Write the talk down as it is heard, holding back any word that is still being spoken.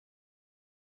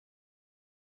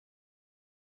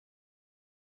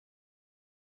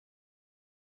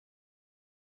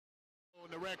In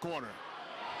the red corner.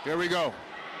 Here we go.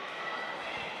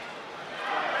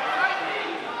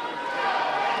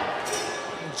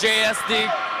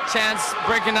 JSD chants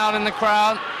breaking out in the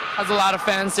crowd. Has a lot of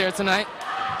fans here tonight.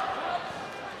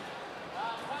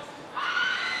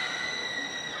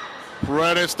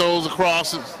 Paredes throws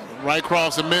across, right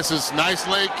cross and misses. Nice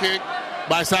leg kick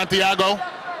by Santiago.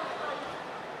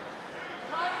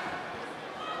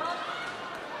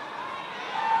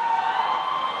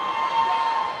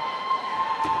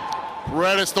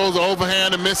 Paredes throws an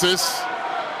overhand and misses.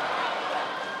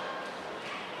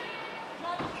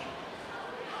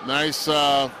 Nice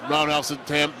roundhouse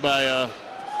attempt by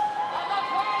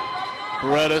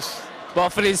Paredes.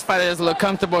 Both of these fighters look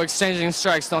comfortable exchanging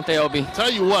strikes, don't they, Obi?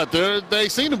 Tell you what, they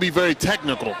seem to be very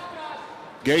technical,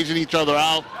 gauging each other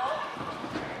out.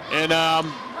 And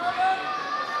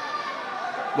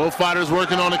both fighters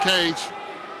working on the cage.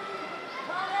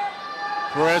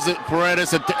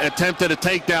 Paredes attempted a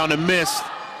takedown and missed.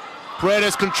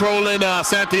 Paredes controlling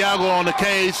Santiago on the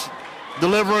cage,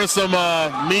 delivering some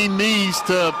mean knees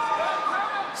to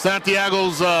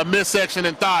Santiago's midsection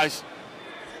and thighs.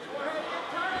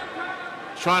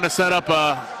 Trying to set up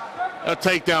a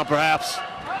takedown, perhaps.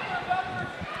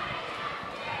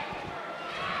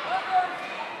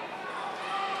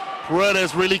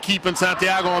 Paredes really keeping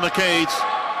Santiago on the cage,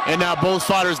 and now both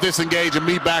fighters disengage and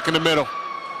meet back in the middle.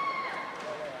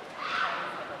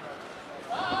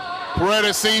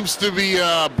 Paredes seems to be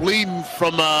bleeding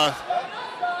from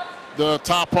the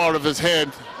top part of his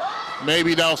head.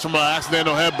 Maybe that was from an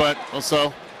accidental headbutt or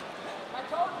so.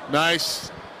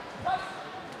 Nice.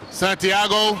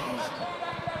 Santiago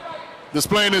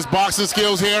displaying his boxing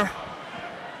skills here.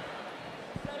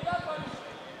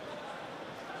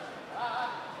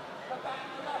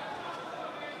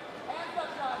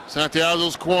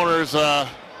 Santiago's corners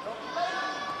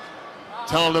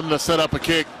telling him to set up a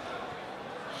kick.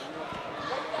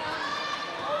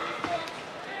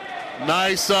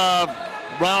 Nice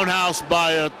roundhouse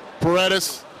by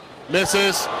Paredes,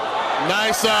 misses.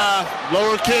 Nice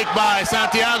lower kick by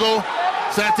Santiago.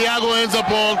 Santiago ends up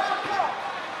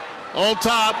on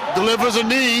top, delivers a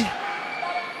knee.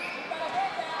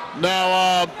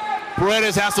 Now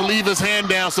Paredes has to leave his hand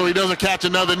down so he doesn't catch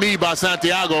another knee by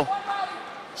Santiago.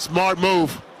 Smart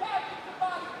move.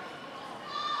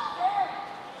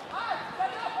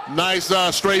 Nice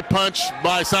straight punch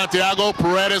by Santiago.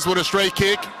 Paredes with a straight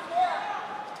kick,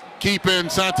 keeping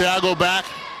Santiago back.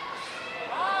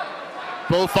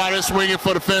 Both fighters swinging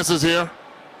for the fences here.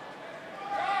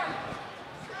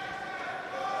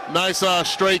 Nice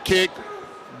straight kick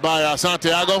by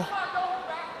Santiago.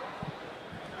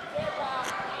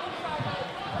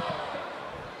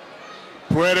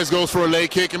 Paredes goes for a leg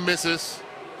kick and misses.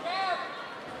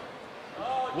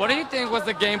 What do you think was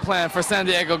the game plan for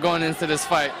Santiago going into this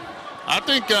fight? I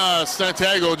think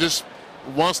Santiago just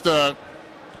wants to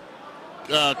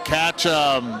catch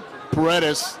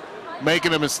Paredes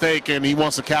making a mistake, and he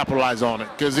wants to capitalize on it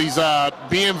because he's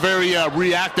being very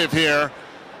reactive here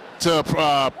to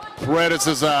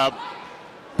Paredes'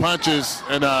 punches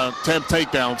and attempt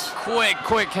takedowns.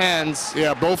 Quick hands.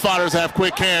 Yeah, both fighters have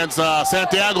quick hands.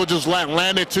 Santiago just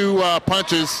landed two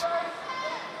punches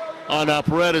on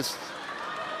Paredes.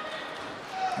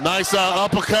 Nice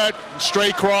uppercut,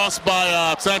 straight cross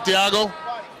by Santiago.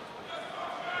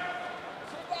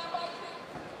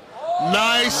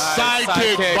 Nice side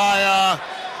kick by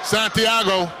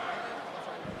Santiago.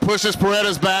 Pushes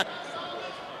Paredes back.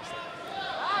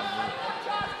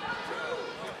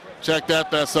 Check that,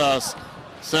 that's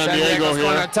San Diego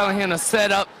here. Telling him to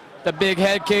set up the big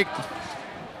head kick.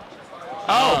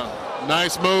 Oh!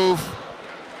 Nice move.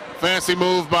 Fancy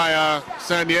move by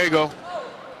San Diego.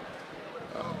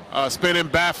 Spinning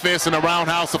bat fist and a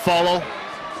roundhouse to follow.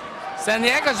 San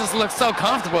Diego just looks so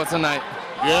comfortable tonight.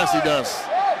 Yes, he does.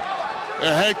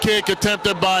 A head kick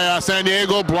attempted by San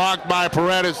Diego, blocked by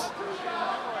Paredes.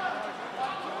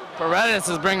 Paredes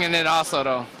is bringing it also,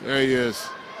 though. There he is.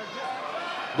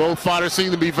 Both fighters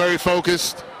seem to be very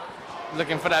focused.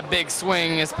 Looking for that big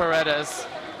swing is Paredes.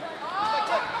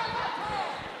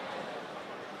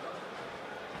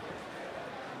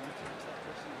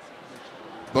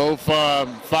 Both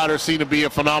fighters seem to be in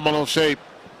phenomenal shape.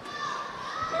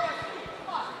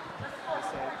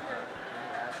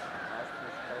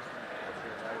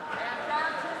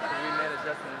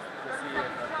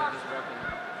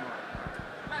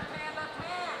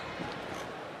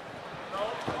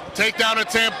 Takedown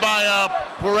attempt by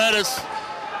Paredes.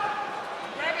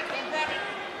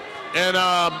 And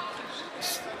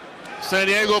San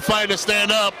Diego fighting to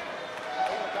stand up.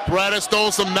 Paredes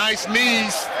stole some nice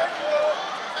knees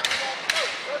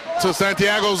to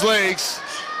Santiago's legs.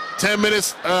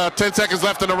 10 seconds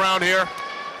left in the round here.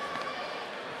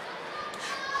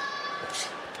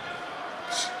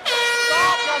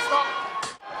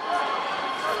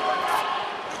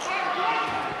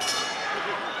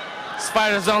 These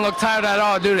fighters don't look tired at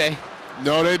all, do they?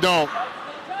 No, they don't.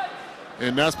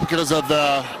 And that's because of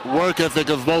the work ethic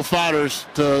of both fighters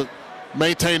to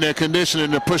maintain their conditioning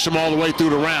and to push them all the way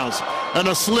through the rounds. And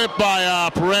a slip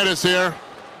by Paredes here.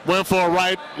 Went for a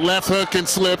right, left hook and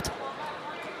slipped.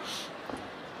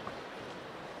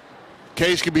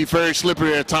 Cage can be very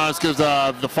slippery at times because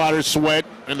the fighters sweat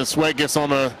and the sweat gets on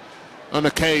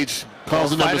the cage,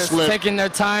 causing them to slip. Taking their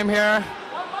time here.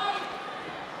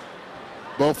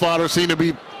 Both fighters seem to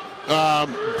be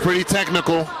pretty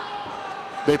technical.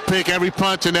 They pick every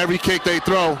punch and every kick they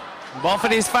throw. Both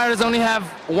of these fighters only have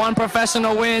one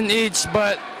professional win each,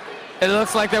 but it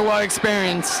looks like they're well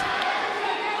experienced.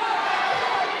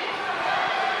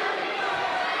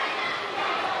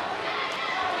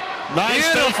 Nice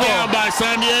takedown by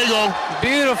San Diego.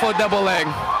 Beautiful double leg.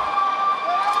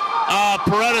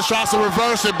 Paredes tries to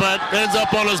reverse it, but ends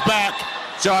up on his back.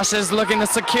 Josh is looking to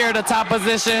secure the top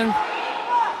position.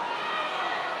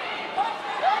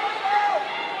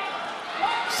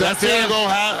 Santiago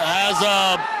has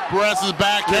Paredes'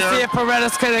 back here. Let's see if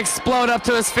Paredes can explode up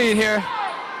to his feet here.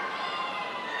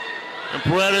 And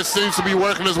Paredes seems to be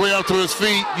working his way up to his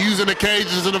feet, using the cage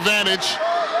as an advantage.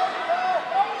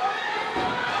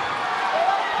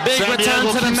 Big return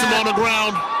to the mat. Keeps him on the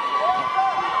ground.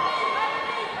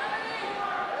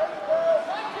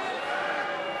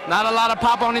 Not a lot of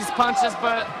pop on these punches,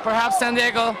 but perhaps San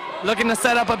Diego looking to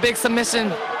set up a big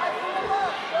submission.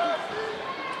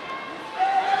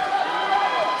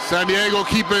 San Diego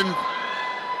keeping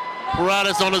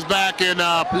Paredes on his back, and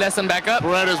lets him back up.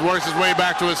 Paredes works his way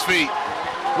back to his feet.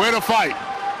 Way to fight.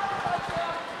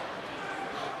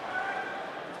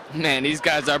 Man, these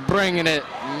guys are bringing it.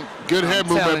 Good head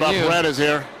movement by Paredes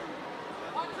here.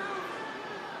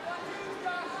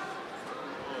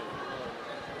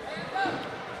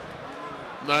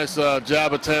 Nice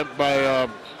jab attempt by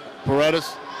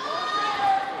Paredes.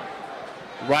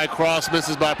 Right cross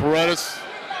misses by Paredes.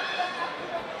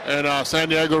 And San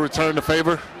Diego returned the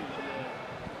favor.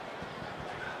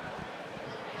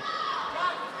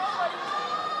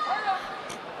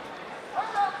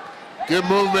 Good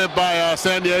movement by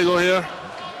San Diego here.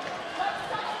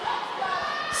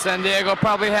 San Diego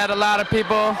probably had a lot of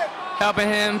people helping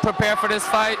him prepare for this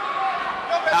fight.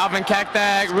 Alvin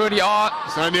Cactag, Rudy Alt.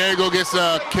 San Diego gets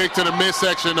a kick to the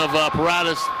midsection of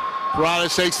Paredes.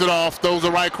 Paredes shakes it off, throws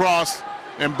a right cross,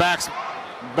 and backs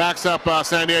up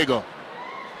San Diego.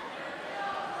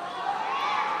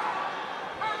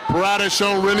 Paredes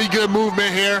showing really good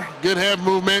movement here, good head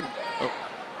movement,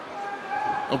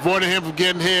 avoiding him from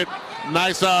getting hit.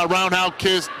 Nice roundhouse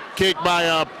kick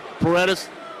by Paredes.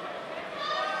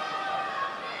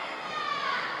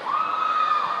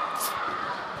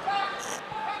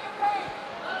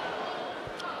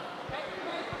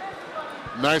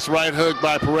 Nice right hook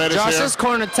by Paredes here. Josh's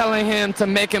corner telling him to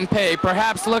make him pay,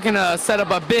 perhaps looking to set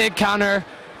up a big counter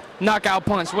knockout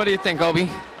punch. What do you think, Obi?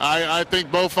 I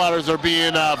think both fighters are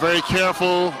being very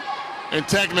careful and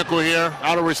technical here,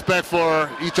 out of respect for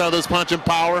each other's punching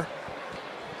power.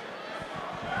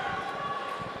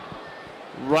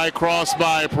 Right cross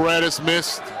by Paredes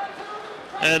missed,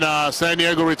 and San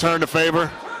Diego returned the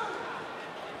favor.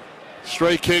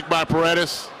 Straight kick by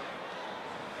Paredes.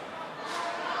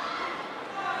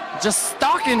 Just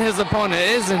stalking his opponent,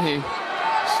 isn't he?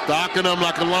 Stalking him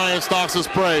like a lion stalks his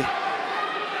prey.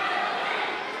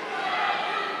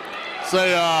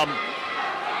 Say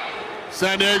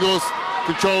San Diego's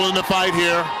controlling the fight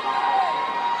here.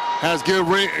 Has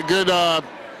good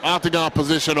octagon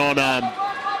position on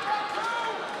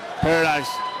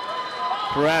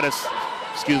Paredes,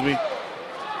 excuse me.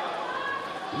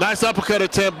 Nice uppercut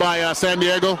attempt by San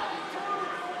Diego.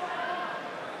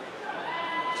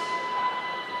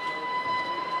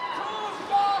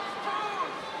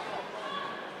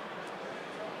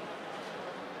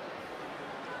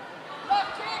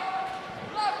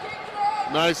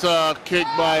 Nice kick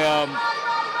by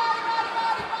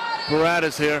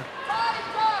Paredes here.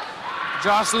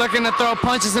 Josh looking to throw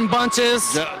punches and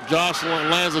bunches. Josh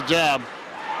lands a jab.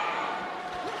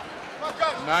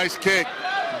 Nice kick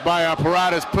by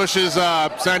Paredes, pushes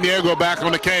San Diego back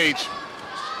on the cage.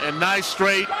 And nice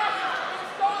straight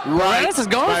right. Paredes is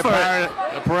going for it.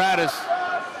 Paredes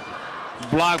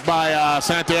blocked by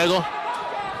Santiago.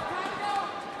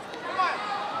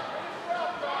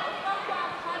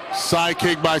 Side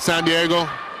kick by San Diego.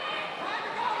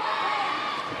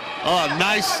 Oh,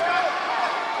 nice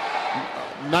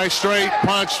straight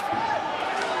punch.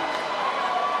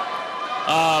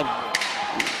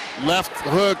 Left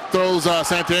hook throws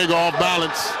Santiago off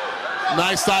balance.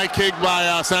 Nice side kick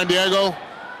by Santiago.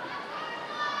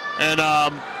 And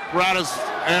Paredes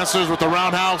answers with the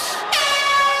roundhouse.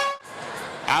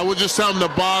 I would just tell him to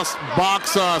box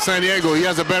Santiago. He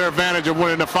has a better advantage of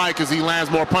winning the fight because he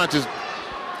lands more punches.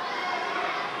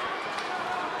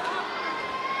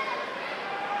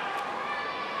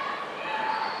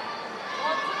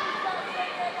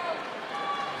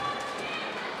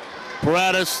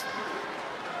 Paredes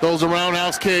throws a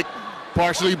roundhouse kick,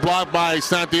 partially blocked by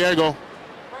Santiago.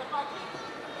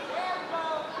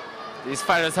 These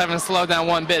fighters haven't slowed down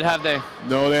one bit, have they?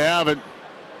 No, they haven't.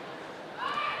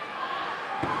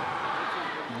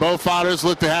 Both fighters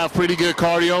look to have pretty good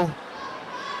cardio.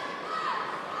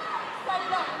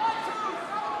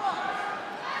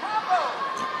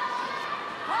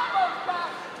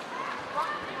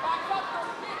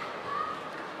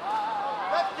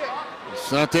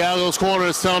 Santiago's corner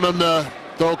is telling him to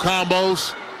throw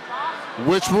combos,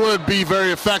 which would be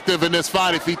very effective in this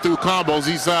fight if he threw combos.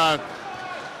 He's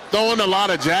throwing a lot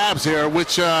of jabs here,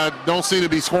 which don't seem to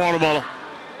be scoring him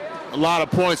a lot of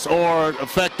points or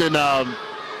affecting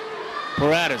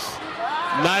Paredes.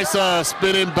 Nice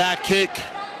spinning back kick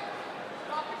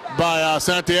by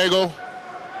Santiago.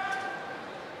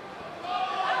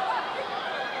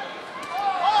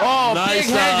 Oh, nice,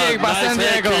 big head kick by nice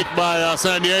Santiago. Head kick by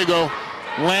Santiago.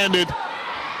 Landed.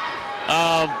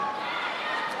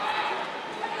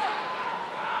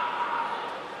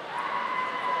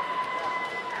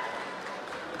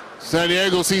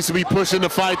 Santiago seems to be pushing the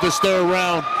fight this third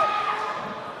round.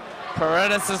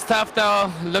 Paredes is tough though,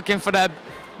 looking for that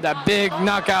big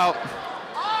knockout.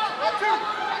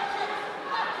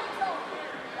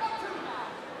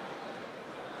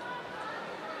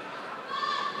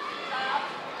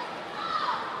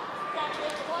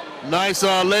 Nice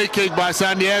leg kick by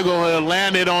Santiago.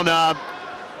 Landed on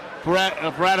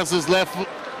Paredes' left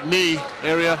knee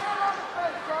area.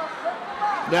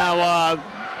 Now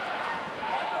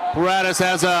Paredes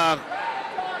has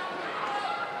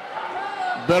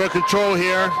better control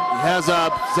here. He has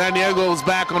Santiago's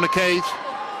back on the cage.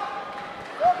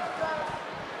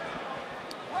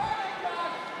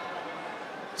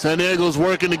 Santiago's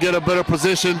working to get a better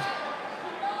position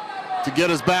to get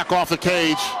his back off the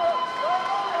cage.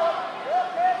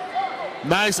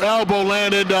 Nice elbow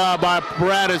landed by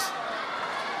Paredes.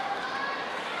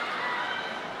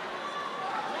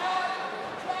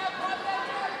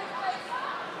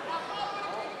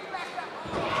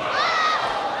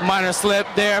 Minor slip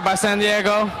there by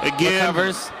Santiago. Again,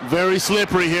 recovers. Very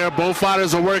slippery here. Both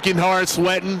fighters are working hard,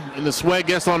 sweating, and the sweat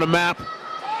gets on the mat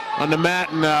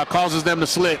and causes them to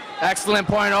slip. Excellent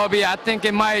point, Obi. I think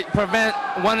it might prevent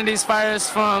one of these fighters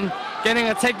from getting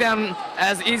a takedown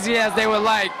as easy as they would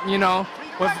like. You know,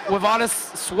 with all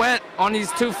this sweat on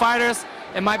these two fighters,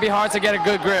 it might be hard to get a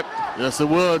good grip. Yes, it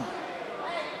would.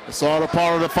 It's all a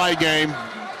part of the fight game.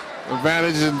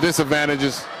 Advantages and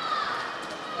disadvantages.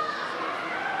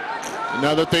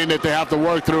 Another thing that they have to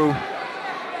work through.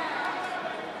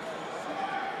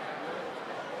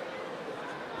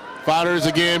 Fighters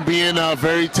again being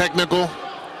very technical,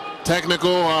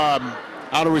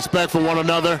 out of respect for one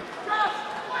another.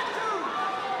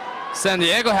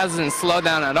 Santiago hasn't slowed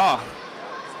down at all.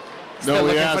 Still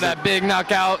looking for that big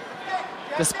knockout,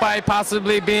 despite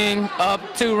possibly being up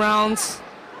 2 rounds.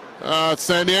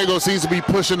 Santiago seems to be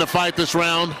pushing the fight this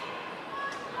round.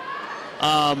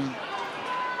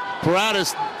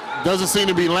 Paredes doesn't seem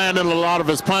to be landing a lot of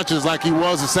his punches like he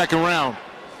was the second round.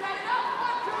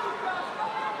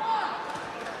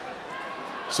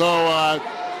 So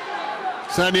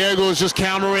Santiago is just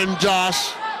countering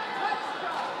Josh.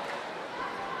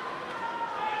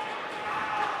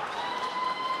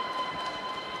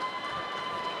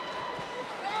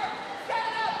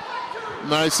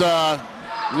 Nice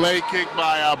leg kick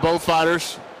by both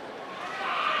fighters.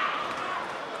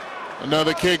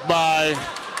 Another kick by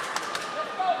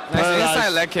Nice Paredes. inside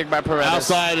leg kick by Paredes.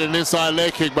 Outside and inside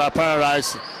leg kick by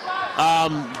Paredes.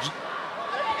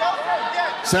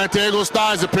 Santiago's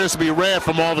thighs appears to be red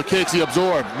from all the kicks he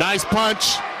absorbed. Nice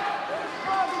punch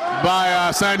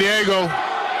by Santiago.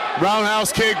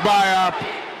 Roundhouse kick by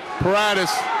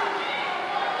Paredes.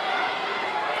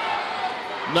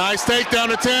 Nice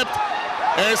takedown attempt.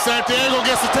 And Santiago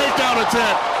gets the takedown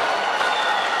attempt.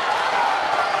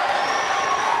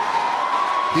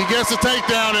 He gets the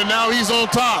takedown and now he's on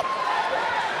top.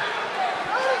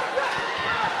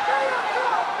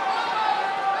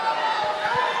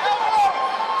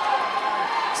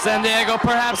 Santiago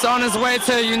perhaps on his way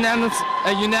to a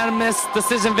unanimous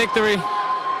decision victory.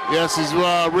 Yes, he's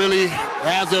really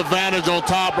has the advantage on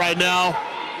top right now.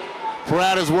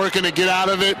 Paredes working to get out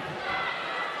of it.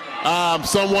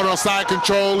 Someone on side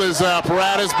control is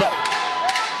Paredes. But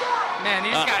man,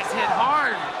 these guys hit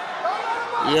hard.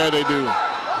 Yeah, they do.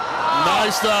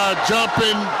 Nice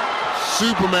jumping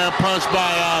Superman punch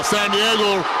by San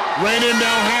Diego, raining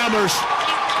down hammers.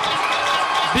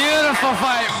 Beautiful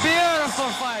fight, beautiful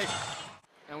fight.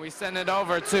 And we send it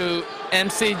over to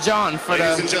MC John for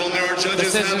Ladies and gentlemen, our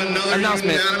judges have another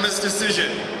unanimous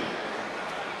decision.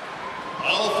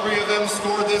 All three of them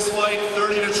scored this fight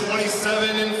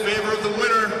 30-27 in favor of the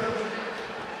winner.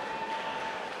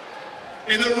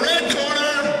 In the red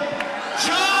corner,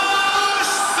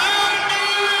 Josh San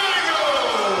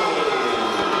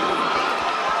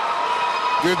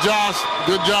Diego!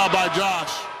 Good job by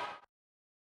Josh.